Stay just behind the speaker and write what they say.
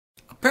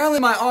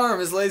Apparently my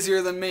arm is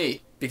lazier than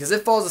me, because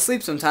it falls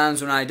asleep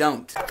sometimes when I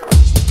don't.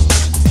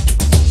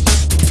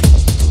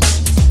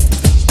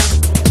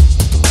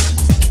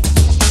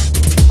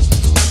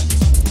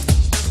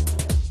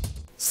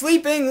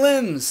 Sleeping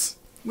limbs!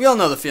 We all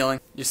know the feeling.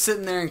 You're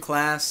sitting there in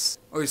class,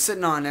 or you're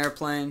sitting on an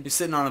airplane, you're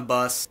sitting on a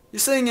bus, you're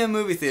sitting in a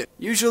movie theater.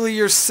 Usually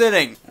you're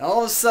sitting, and all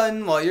of a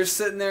sudden, while you're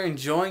sitting there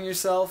enjoying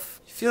yourself,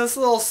 you feel this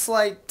little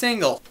slight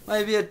tingle.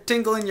 Might be a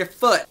tingle in your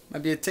foot,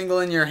 might be a tingle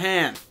in your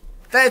hand.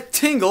 That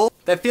tingle,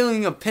 that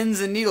feeling of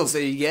pins and needles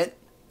that you get,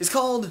 is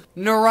called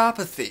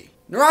neuropathy.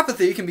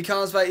 Neuropathy can be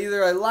caused by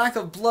either a lack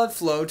of blood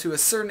flow to a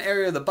certain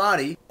area of the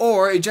body,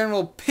 or a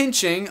general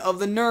pinching of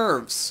the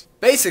nerves.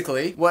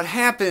 Basically, what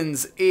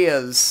happens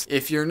is,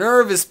 if your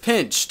nerve is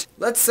pinched,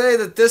 let's say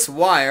that this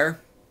wire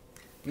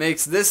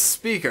makes this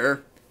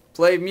speaker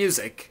play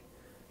music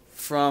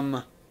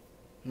from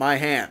my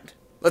hand.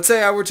 Let's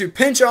say I were to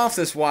pinch off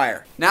this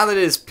wire. Now that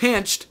it is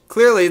pinched,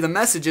 clearly the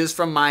messages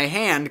from my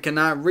hand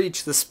cannot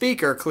reach the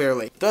speaker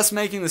clearly, thus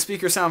making the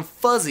speaker sound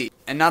fuzzy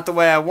and not the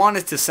way I want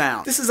it to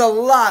sound. This is a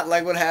lot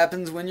like what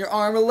happens when your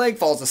arm or leg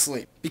falls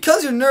asleep.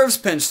 Because your nerve's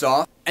pinched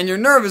off, and your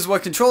nerve is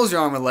what controls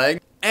your arm or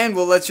leg, and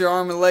will let your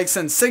arm and leg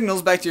send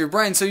signals back to your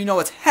brain so you know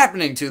what's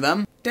happening to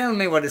them. Tell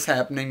me what is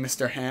happening,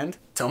 Mr. Hand.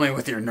 Tell me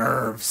with your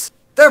nerves.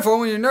 Therefore,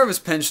 when your nerve is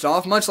pinched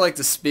off, much like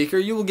the speaker,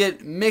 you will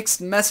get mixed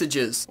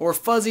messages, or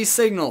fuzzy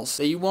signals,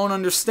 that you won't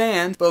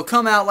understand, but will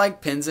come out like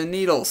pins and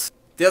needles.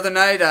 The other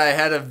night, I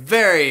had a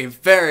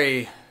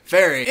very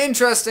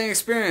interesting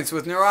experience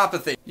with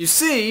neuropathy. You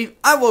see,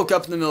 I woke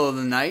up in the middle of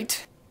the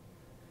night,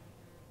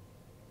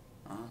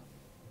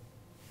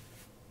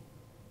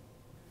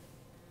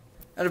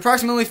 at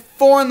approximately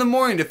 4 in the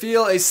morning to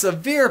feel a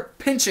severe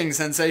pinching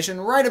sensation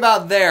right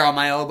about there on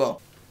my elbow.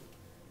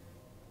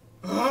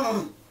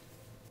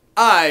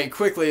 I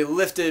quickly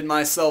lifted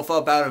myself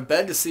up out of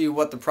bed to see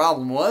what the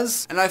problem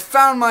was, and I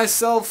found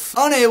myself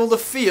unable to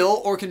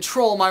feel or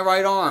control my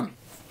right arm.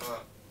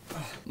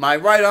 My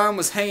right arm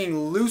was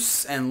hanging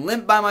loose and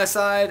limp by my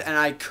side, and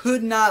I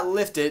could not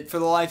lift it for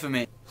the life of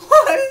me.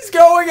 What is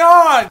going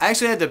on? I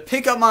actually had to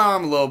pick up my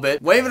arm a little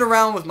bit, wave it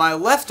around with my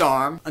left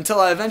arm, until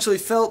I eventually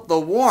felt the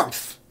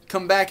warmth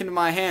come back into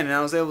my hand, and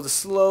I was able to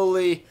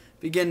slowly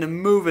begin to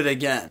move it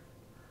again.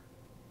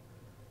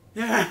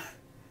 Yeah.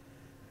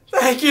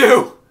 Thank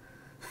you.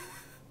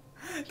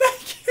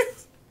 Thank you.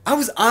 I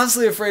was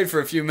honestly afraid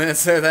for a few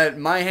minutes there that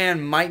my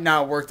hand might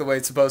not work the way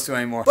it's supposed to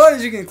anymore. But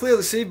as you can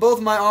clearly see, both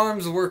of my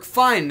arms work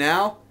fine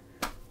now.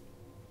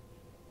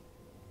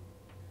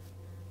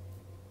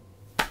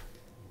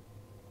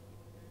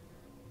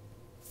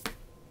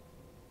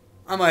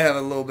 I might have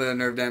a little bit of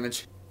nerve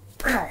damage.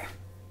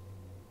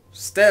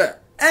 Stay there.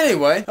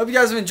 Anyway, hope you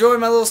guys have enjoyed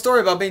my little story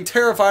about being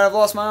terrified I've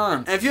lost my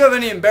arm. And if you have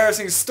any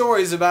embarrassing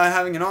stories about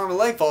having an arm or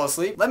leg fall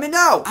asleep, let me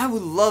know. I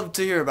would love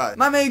to hear about it.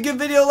 Might make a good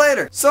video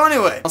later. So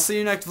anyway, I'll see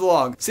you next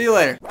vlog. See you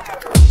later.